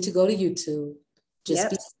 you don't need to go to YouTube. Just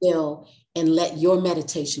be still and let your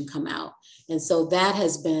meditation come out. And so that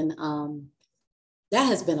has been a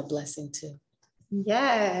blessing too.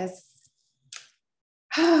 Yes.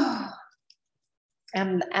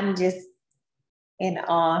 I'm just in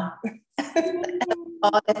awe of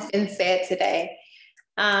all that's been said today.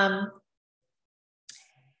 That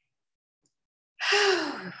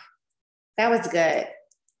was good.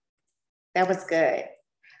 That was good.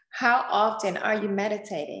 How often are you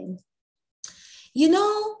meditating? You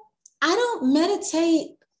know, I don't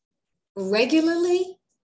meditate regularly.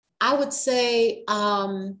 I would say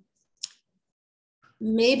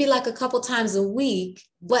maybe like a couple times a week.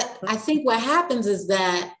 But I think what happens is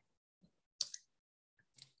that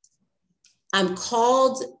I'm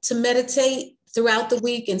called to meditate throughout the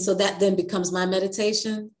week. And so that then becomes my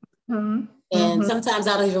meditation. And sometimes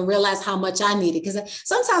I don't even realize how much I need it, because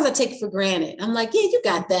sometimes I take it for granted. I'm like, yeah, you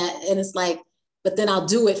got that. And it's like, but then I'll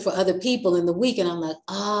do it for other people in the week, and I'm like,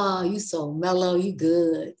 oh, you so mellow, you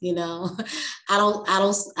good, you know. I don't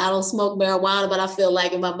smoke marijuana, but I feel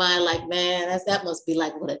like in my mind, like, man, that must be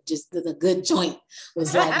like what a good joint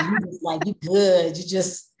was like. You good,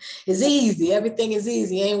 it's easy. Everything is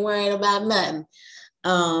easy. You ain't worrying about nothing.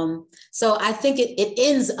 So I think it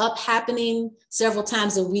ends up happening several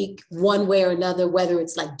times a week, one way or another, whether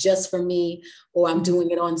it's like just for me, or I'm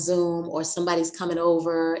doing it on Zoom, or somebody's coming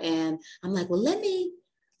over and I'm like, well, let me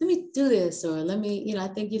do this, or let me, you know, I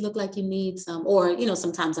think you look like you need some, or, you know,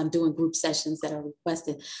 sometimes I'm doing group sessions that are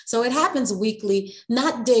requested. So it happens weekly,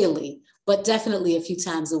 not daily, but definitely a few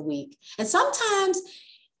times a week. And sometimes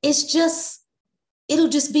it'll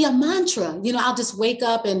just be a mantra. You know, I'll just wake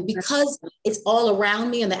up, and because it's all around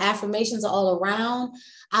me and the affirmations are all around,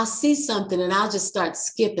 I'll see something and I'll just start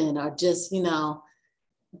skipping, or just, you know,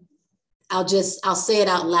 I'll say it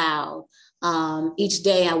out loud. Each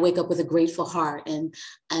day I wake up with a grateful heart. And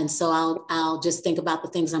so I'll just think about the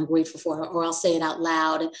things I'm grateful for, or I'll say it out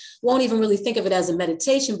loud, and won't even really think of it as a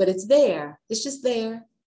meditation, but it's there. It's just there.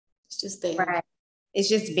 It's just there. Right. It's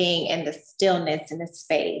just being in the stillness, in the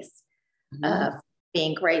space of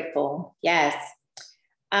being grateful. Yes.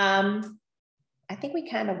 I think we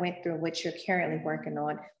kind of went through what you're currently working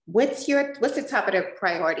on. What's the top of the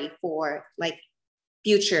priority for like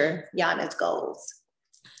future Ayanna's goals?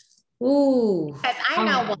 Ooh. Because I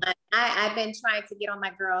know one. I've been trying to get on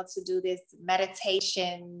my girl to do this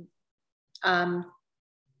meditation album.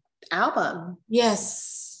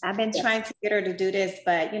 Yes. I've been trying to get her to do this,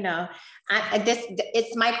 but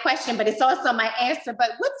it's my question, but it's also my answer.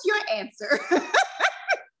 But what's your answer?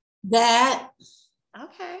 That.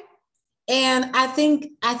 Okay. And I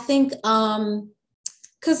think,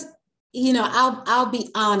 because, I'll be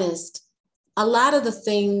honest, a lot of the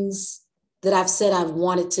things that I've said I've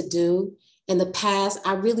wanted to do in the past,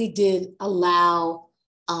 I really did allow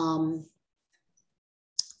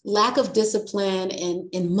lack of discipline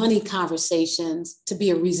and money conversations to be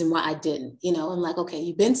a reason why I didn't. I'm like, okay,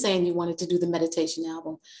 you've been saying you wanted to do the meditation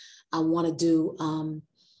album. I want to do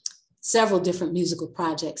several different musical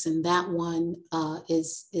projects, and that one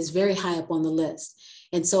is very high up on the list.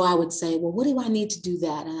 And so I would say, well, what do I need to do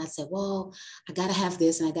that? And I said, well, I got to have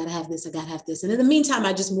this, and I got to have this, I got to have this. And in the meantime,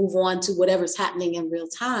 I just move on to whatever's happening in real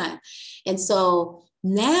time. And so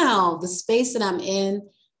now the space that I'm in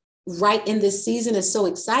right in this season is so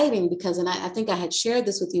exciting because, and I think I had shared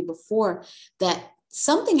this with you before, that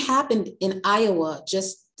something happened in Iowa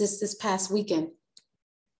just this past weekend.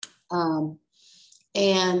 And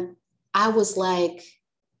I was like,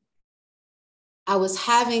 I was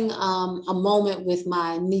having a moment with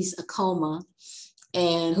my niece, Akoma,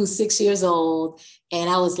 and who's 6 years old. And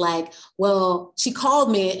I was like, well, she called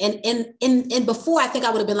me and before I think I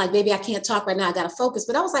would have been like, baby, I can't talk right now. I got to focus.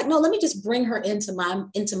 But I was like, no, let me just bring her into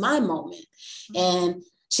my moment. And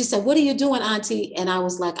she said, what are you doing, Auntie? And I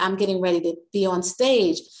was like, I'm getting ready to be on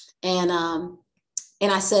stage. And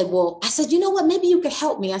I said, you know what, maybe you could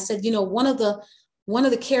help me. I said, one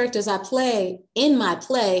of the characters I play in my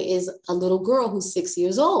play is a little girl who's 6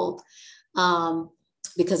 years old.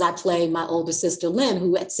 Because I play my older sister, Lynn,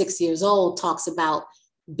 who at 6 years old talks about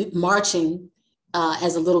marching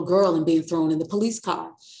as a little girl and being thrown in the police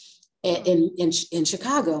car in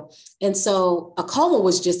Chicago. And so Akoma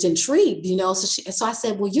was just intrigued, so I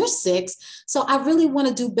said, well, you're 6. So I really want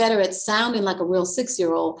to do better at sounding like a real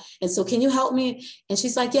 6-year-old. And so can you help me? And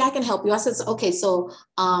she's like, yeah, I can help you. I said, okay, so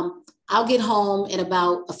I'll get home in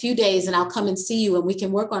about a few days and I'll come and see you and we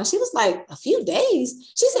can work on it. She was like, a few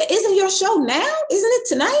days? She said, isn't your show now? Isn't it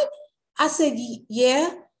tonight? I said, yeah.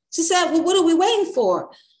 She said, well, what are we waiting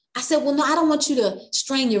for? I said, well, no, I don't want you to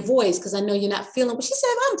strain your voice because I know you're not feeling, but she said,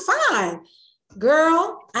 I'm fine.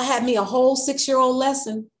 Girl, I had me a whole 6-year-old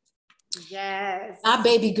lesson. Yes. My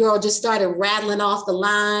baby girl just started rattling off the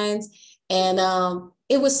lines and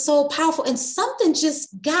it was so powerful. And something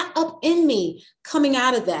just got up in me coming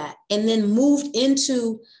out of that and then moved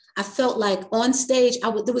into, I felt like on stage,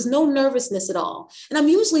 there was no nervousness at all. And I'm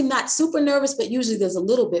usually not super nervous, but usually there's a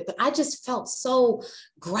little bit, but I just felt so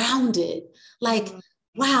grounded. Like,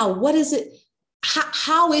 wow, what is it?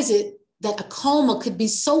 How is it that Akoma could be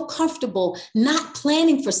so comfortable not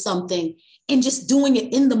planning for something and just doing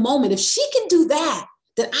it in the moment? If she can do that,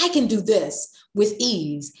 then I can do this with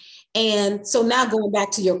ease. And so now going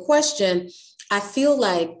back to your question, I feel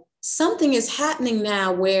like something is happening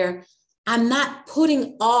now where I'm not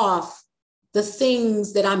putting off the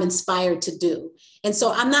things that I'm inspired to do. And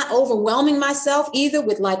so I'm not overwhelming myself either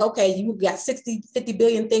with like, okay, you've got 50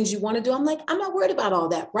 billion things you want to do. I'm like, I'm not worried about all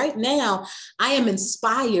that. Right now, I am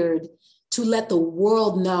inspired to let the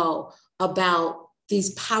world know about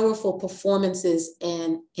these powerful performances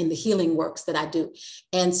and in the healing works that I do.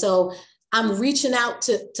 And so I'm reaching out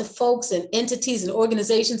to folks and entities and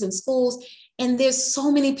organizations and schools, and there's so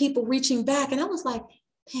many people reaching back. And I was like,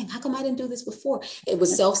 dang, how come I didn't do this before? It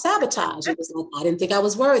was self-sabotage. It was like, I didn't think I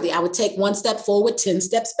was worthy. I would take 1 step forward, 10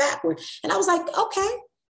 steps backward. And I was like, okay,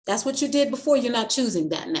 that's what you did before. You're not choosing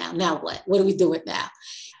that now. Now what? What are we doing now?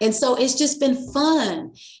 And so it's just been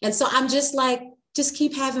fun. And so I'm just like, just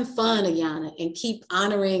keep having fun, Ayanna, and keep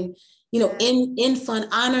honoring, in fun,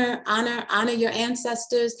 honor your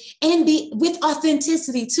ancestors and be with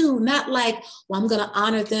authenticity too. Not like, well, I'm going to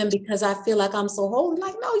honor them because I feel like I'm so holy.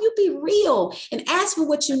 Like, no, you be real and ask for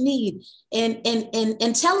what you need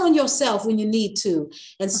and tell on yourself when you need to.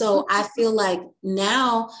 And so I feel like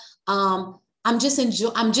now, I'm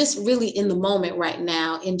just really in the moment right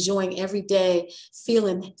now, enjoying every day,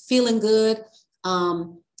 feeling good.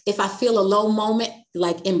 If I feel a low moment,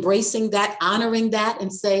 like embracing that, honoring that,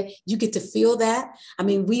 and say, you get to feel that. I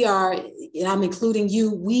mean, we are, and I'm including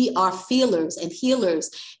you, we are feelers and healers,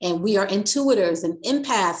 and we are intuitors and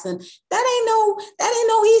empaths, and that ain't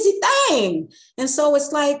no easy thing. And so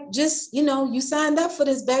it's like, just, you signed up for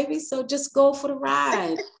this, baby, so just go for the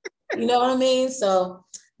ride. You know what I mean? So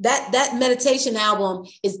that meditation album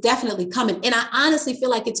is definitely coming. And I honestly feel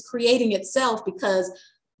like it's creating itself because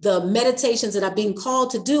the meditations that I'm being called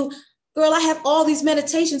to do, girl, I have all these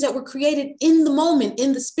meditations that were created in the moment,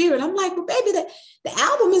 in the spirit. I'm like, well, baby, the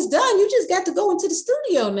album is done. You just got to go into the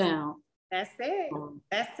studio now. That's it.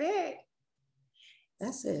 That's it.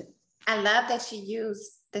 That's it. I love that you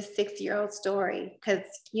use the 6-year-old story because,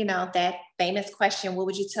 you know, that famous question, what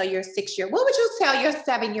would you tell your 6-year-old? What would you tell your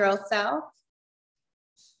 7-year-old self?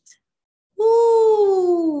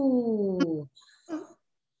 Ooh.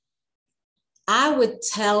 I would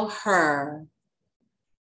tell her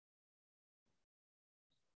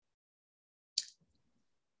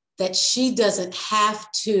that she doesn't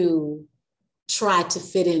have to try to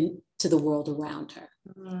fit in to the world around her.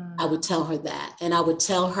 I would tell her that. And I would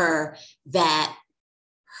tell her that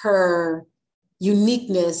her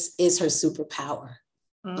uniqueness is her superpower.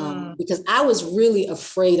 Because I was really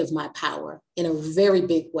afraid of my power in a very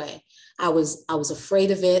big way. I was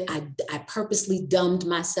afraid of it. I purposely dumbed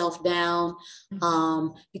myself down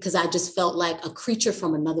because I just felt like a creature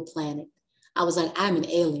from another planet. I was like, I'm an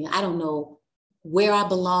alien. I don't know where I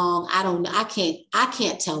belong. I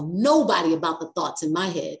can't tell nobody about the thoughts in my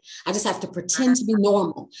head. I just have to pretend to be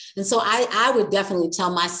normal. And so I would definitely tell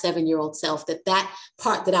my 7-year-old self that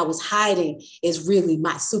part that I was hiding is really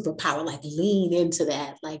my superpower. Like lean into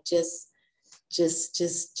that, like just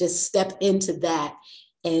step into that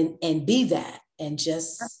and be that and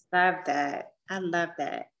just. I love that. I love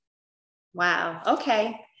that. Wow.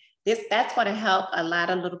 Okay. That's going to help a lot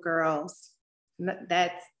of little girls.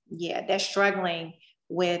 They're struggling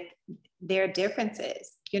with their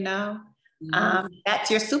differences, you know?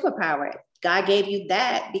 That's your superpower. God gave you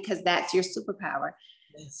that because that's your superpower.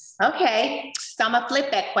 Yes. Okay. So I'm going to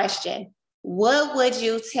flip that question. What would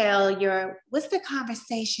you tell what's the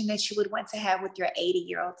conversation that you would want to have with your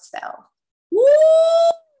 80-year-old self? Woo!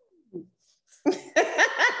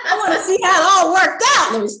 I want to see how it all worked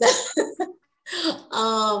out. Let me stop.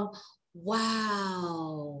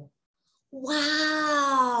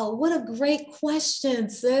 Wow. What a great question,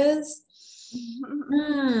 sis.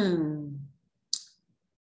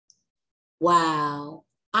 Wow.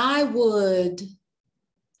 I would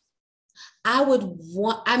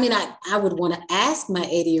want to ask my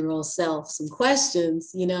 80-year-old self some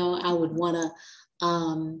questions, you know. I would want to,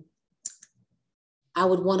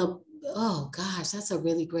 oh gosh, that's a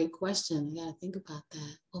really great question. I gotta think about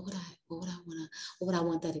that. What would I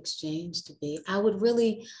want that exchange to be? I would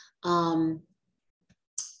really, because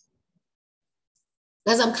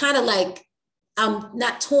I'm kind of like, I'm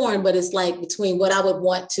not torn, but it's like between what I would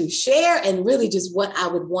want to share and really just what I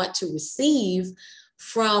would want to receive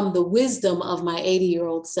from the wisdom of my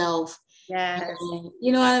 80-year-old self. Yes. And,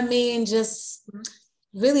 you know what I mean? Just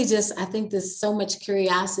really just, I think there's so much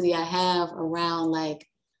curiosity I have around like,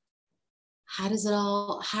 what does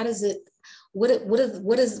that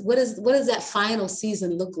final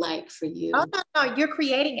season look like for you? Oh, no, you're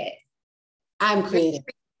creating it. I'm creating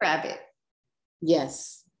it.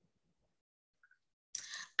 Yes.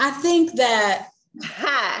 I think that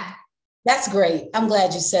that's great. I'm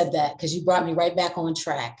glad you said that because you brought me right back on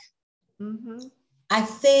track. I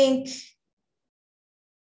think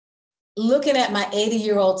looking at my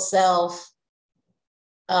 80-year-old self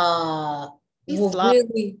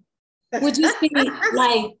would just be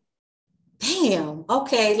like, damn,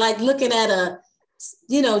 okay, like looking at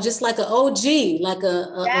just like an OG, like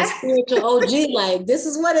a spiritual OG, like this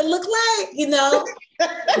is what it looked like, you know,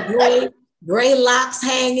 gray locks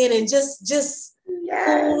hanging and just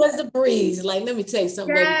cool as the breeze. Like, let me tell you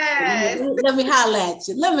something, baby. Let me holler at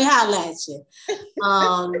you.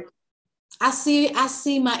 I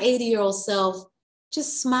see my 80-year-old self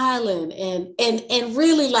just smiling and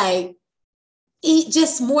really like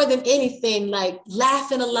just more than anything, like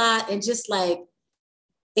laughing a lot and just like,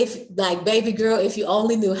 baby girl, if you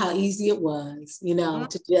only knew how easy it was, you know,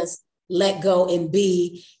 to just let go and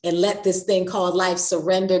be and let this thing called life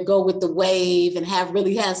surrender, go with the wave and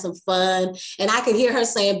really have some fun. And I could hear her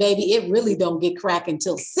saying, baby, it really don't get crack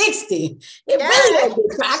until 60. Really don't get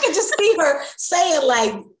crack. I could just see her saying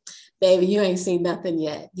like, baby, you ain't seen nothing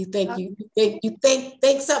yet. You think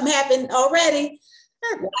something happened already?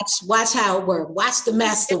 Watch how it works. Watch the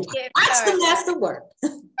master work. Watch the master work.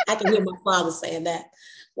 I can hear my father saying that.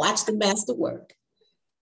 Watch the master work.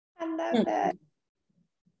 I love that.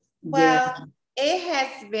 Well, it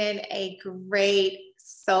has been a great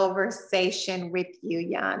conversation with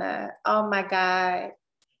you, Yana. Oh my God.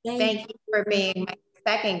 Thank you for being my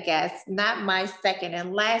second guest, not my second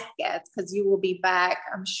and last guest, because you will be back,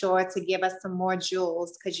 I'm sure, to give us some more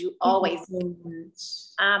jewels, because you always do.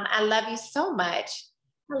 I love you so much.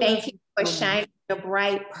 Thank you for shining your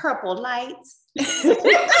bright purple lights.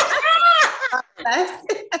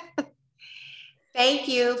 Thank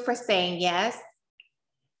you for saying yes.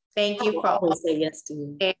 Thank you for always say yes to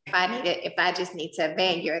you. If I just need to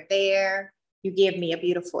vent, you're there. You give me a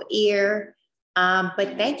beautiful ear.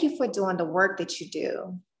 But thank you for doing the work that you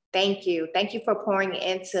do. Thank you. Thank you for pouring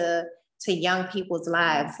into young people's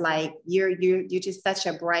lives. Like you're just such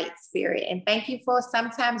a bright spirit. And thank you for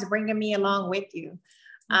sometimes bringing me along with you.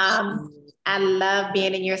 I love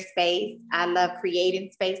being in your space. I love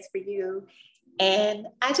creating space for you. And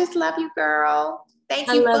I just love you, girl.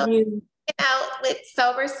 Thank you for being out with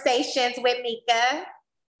Sober Stations with Mika.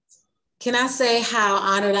 Can I say how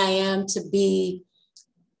honored I am to be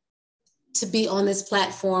on this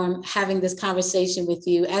platform, having this conversation with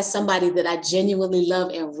you as somebody that I genuinely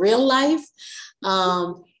love in real life.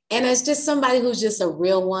 And as just somebody who's just a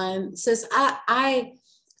real one. Sis, I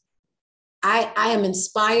am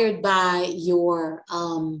inspired by your,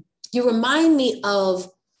 you remind me of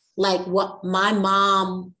like what my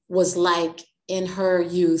mom was like in her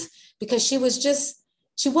youth, because she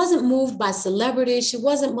wasn't moved by celebrity. She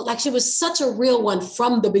was such a real one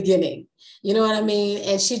from the beginning. You know what I mean?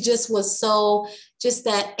 And she just was so just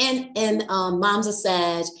that. And Mom's a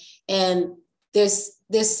Sag. And there's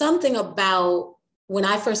something about when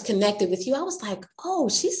I first connected with you, I was like, oh,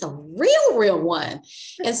 she's a real one.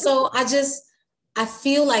 And so I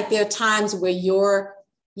feel like there are times where your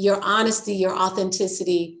honesty, your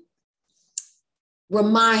authenticity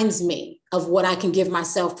reminds me of what I can give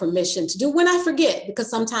myself permission to do when I forget, because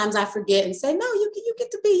sometimes I forget and say, no, you get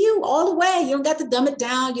to be you all the way. You don't got to dumb it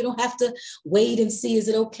down. You don't have to wait and see, is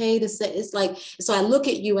it okay to say, it's like, so I look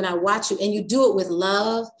at you and I watch you and you do it with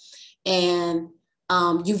love, and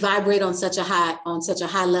you vibrate on such a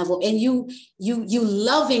high level, and you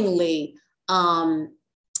lovingly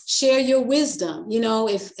share your wisdom. You know,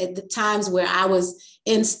 if at the times where I was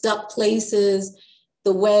in stuck places,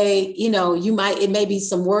 the way, you know, it may be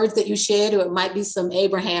some words that you shared, or it might be some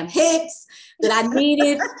Abraham Hicks that I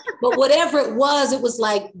needed, but whatever it was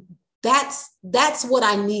like, that's what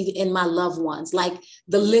I need in my loved ones, like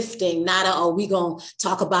the lifting, not we gonna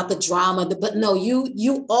talk about the drama, but no,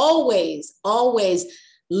 you always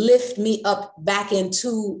lift me up back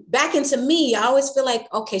into me. I always feel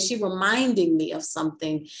like, okay, she reminding me of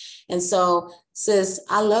something. And so, sis,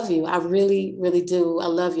 I love you. I really, really do. I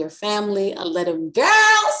love your family. I love them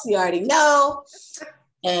girls. You already know.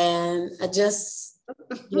 And I just,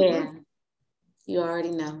 yeah, you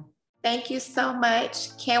already know. Thank you so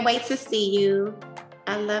much. Can't wait to see you.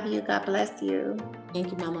 I love you. God bless you.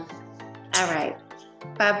 Thank you, Mama. All right.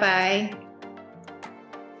 Bye-bye.